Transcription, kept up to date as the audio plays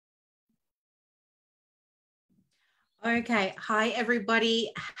Okay. Hi,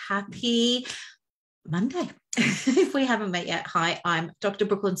 everybody. Happy Monday. If we haven't met yet, hi, I'm Dr.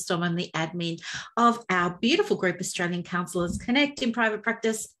 Brooklyn Storme. I'm the admin of our beautiful group, Australian Counsellors Connect in Private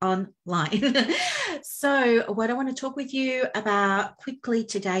Practice Online. So what I want to talk with you about quickly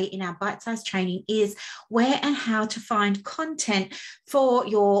today in our bite-sized training is where and how to find content for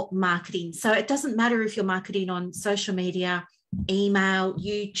your marketing. So it doesn't matter if you're marketing on social media, email,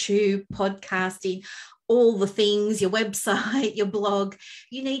 YouTube, podcasting, all the things, your website, your blog,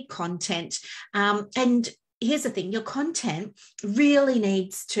 you need content. And here's the thing, your content really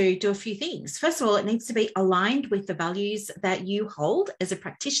needs to do a few things. First of all, it needs to be aligned with the values that you hold as a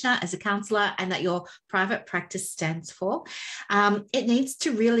practitioner, as a counsellor, and that your private practice stands for. It needs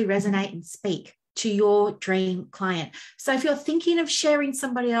to really resonate and speak to your dream client. So if you're thinking of sharing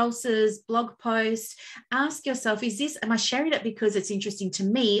somebody else's blog post, ask yourself, am I sharing it because it's interesting to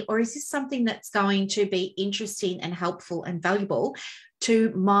me, or is this something that's going to be interesting and helpful and valuable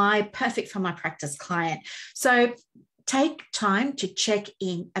to my perfect for my practice client? So take time to check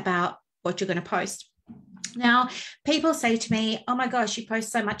in about what you're going to post. Now, people say to me, oh my gosh, you post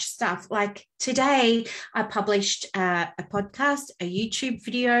so much stuff. Like today, I published a podcast, a YouTube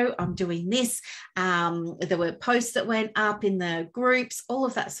video. I'm doing this. There were posts that went up in the groups, all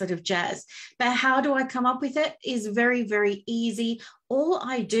of that sort of jazz. But how do I come up with it is very, very easy. All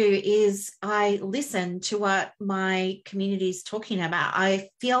I do is I listen to what my community is talking about. I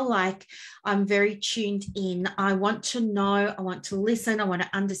feel like I'm very tuned in. I want to know, I want to listen, I want to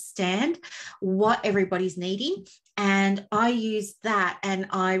understand what everybody's needing. And I use that and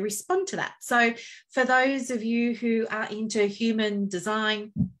I respond to that. So for those of you who are into human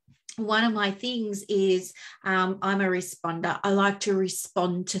design, one of my things is I'm a responder. I like to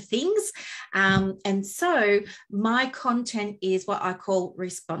respond to things. And so my content is what I call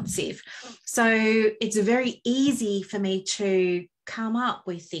responsive. So it's very easy for me to come up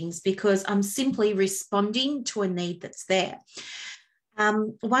with things because I'm simply responding to a need that's there.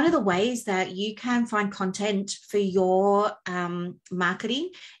 One of the ways that you can find content for your marketing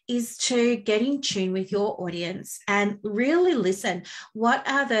is to get in tune with your audience and really listen. What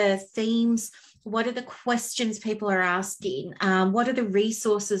are the themes? What are the questions people are asking? What are the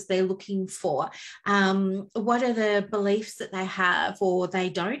resources they're looking for? What are the beliefs that they have or they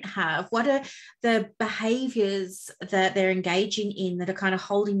don't have? What are the behaviors that they're engaging in that are kind of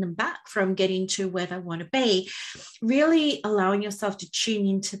holding them back from getting to where they want to be? Really allowing yourself to tune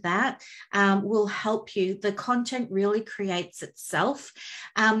into that will help you. The content really creates itself.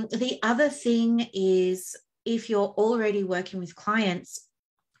 The other thing is, if you're already working with clients,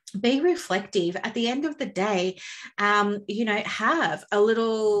 be reflective. At the end of the day, have a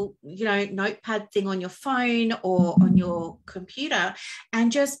little, notepad thing on your phone or on your computer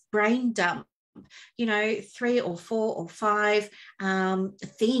and just brain dump 3 or 4 or 5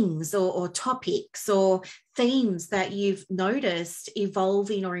 things or topics or themes that you've noticed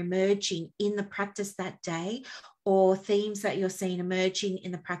evolving or emerging in the practice that day, or themes that you're seeing emerging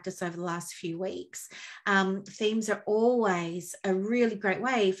in the practice over the last few weeks. Themes are always a really great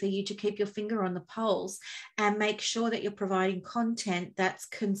way for you to keep your finger on the pulse and make sure that you're providing content that's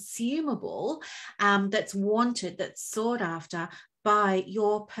consumable, that's wanted, that's sought after by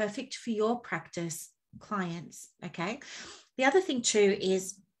your perfect for your practice clients. Okay. The other thing too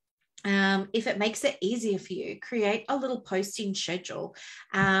is, if it makes it easier for you, create a little posting schedule.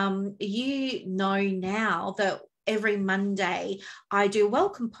 You know now that every Monday I do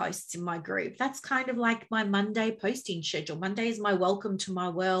welcome posts in my group. That's kind of like my Monday posting schedule. Monday is my welcome to my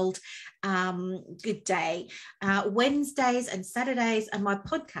world. Good day. Wednesdays and Saturdays are my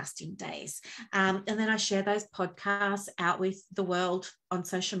podcasting days. And then I share those podcasts out with the world on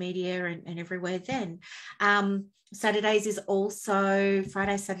social media and everywhere then. Saturday,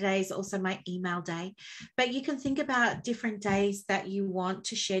 Saturday is also my email day. But you can think about different days that you want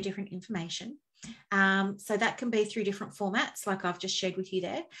to share different information. So that can be through different formats, like I've just shared with you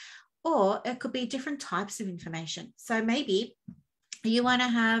there, or it could be different types of information. So maybe you want to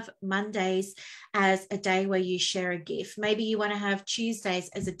have Mondays as a day where you share a GIF. Maybe you want to have Tuesdays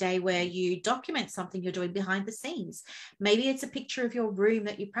as a day where you document something you're doing behind the scenes. Maybe it's a picture of your room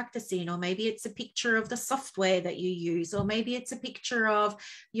that you practice in, or maybe it's a picture of the software that you use, or maybe it's a picture of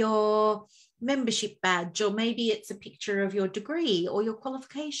your membership badge, or maybe it's a picture of your degree or your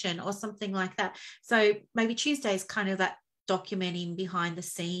qualification or something like that. So maybe Tuesday is kind of that documenting behind the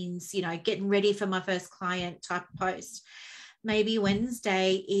scenes, getting ready for my first client type of post. Maybe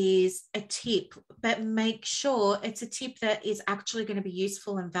Wednesday is a tip, but make sure it's a tip that is actually going to be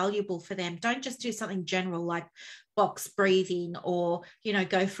useful and valuable for them. Don't just do something general like box breathing, or, you know,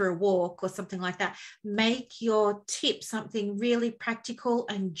 go for a walk or something like that. Make your tip something really practical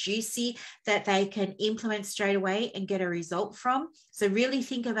and juicy that they can implement straight away and get a result from. So really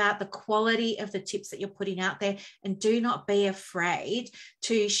think about the quality of the tips that you're putting out there, and do not be afraid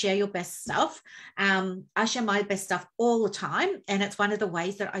to share your best stuff. I share my best stuff all the time, and it's one of the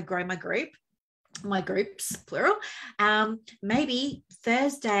ways that I grow my groups, plural. Maybe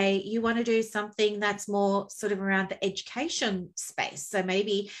Thursday you want to do something that's more sort of around the education space. So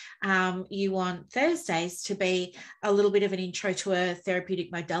maybe you want Thursdays to be a little bit of an intro to a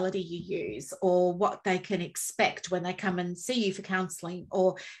therapeutic modality you use, or what they can expect when they come and see you for counselling,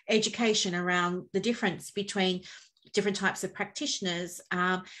 or education around the difference between different types of practitioners.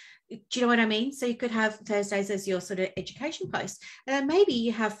 Do you know what I mean? So you could have Thursdays as your sort of education post, and then maybe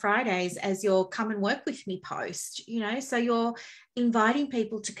you have Fridays as your come and work with me post, you know, so you're inviting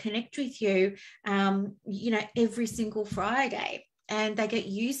people to connect with you, you know, every single Friday, and they get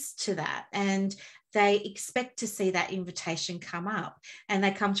used to that, and they expect to see that invitation come up, and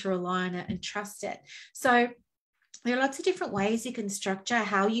they come to rely on it and trust it. So there are lots of different ways you can structure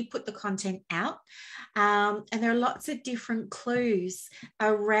how you put the content out. And there are lots of different clues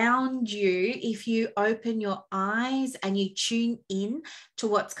around you if you open your eyes and you tune in to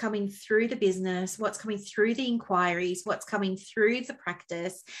what's coming through the business, what's coming through the inquiries, what's coming through the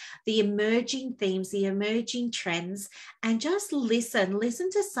practice, the emerging themes, the emerging trends, and just listen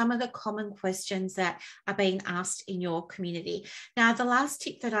to some of the common questions that are being asked in your community. Now, the last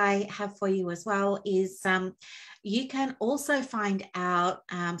tip that I have for you as well is you can also find out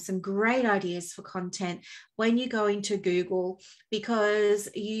some great ideas for content when you go into Google, because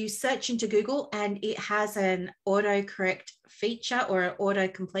you search into Google and it has an autocorrect feature or an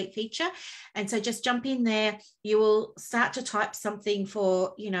autocomplete feature. And so just jump in there, you will start to type something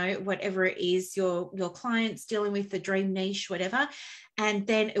for, you know, whatever it is your client's dealing with, the dream niche, whatever, and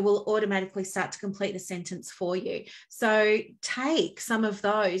then it will automatically start to complete the sentence for you. So take some of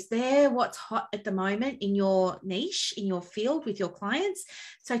those. They're what's hot at the moment in your niche, in your field with your clients.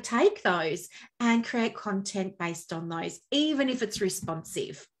 So take those and create content based on those, even if it's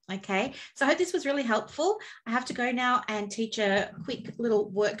responsive. Okay, so I hope this was really helpful. I have to go now and teach a quick little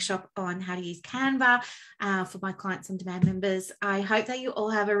workshop on how to use Canva for my clients and demand members. I hope that you all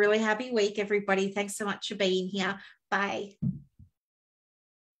have a really happy week, everybody. Thanks so much for being here. Bye.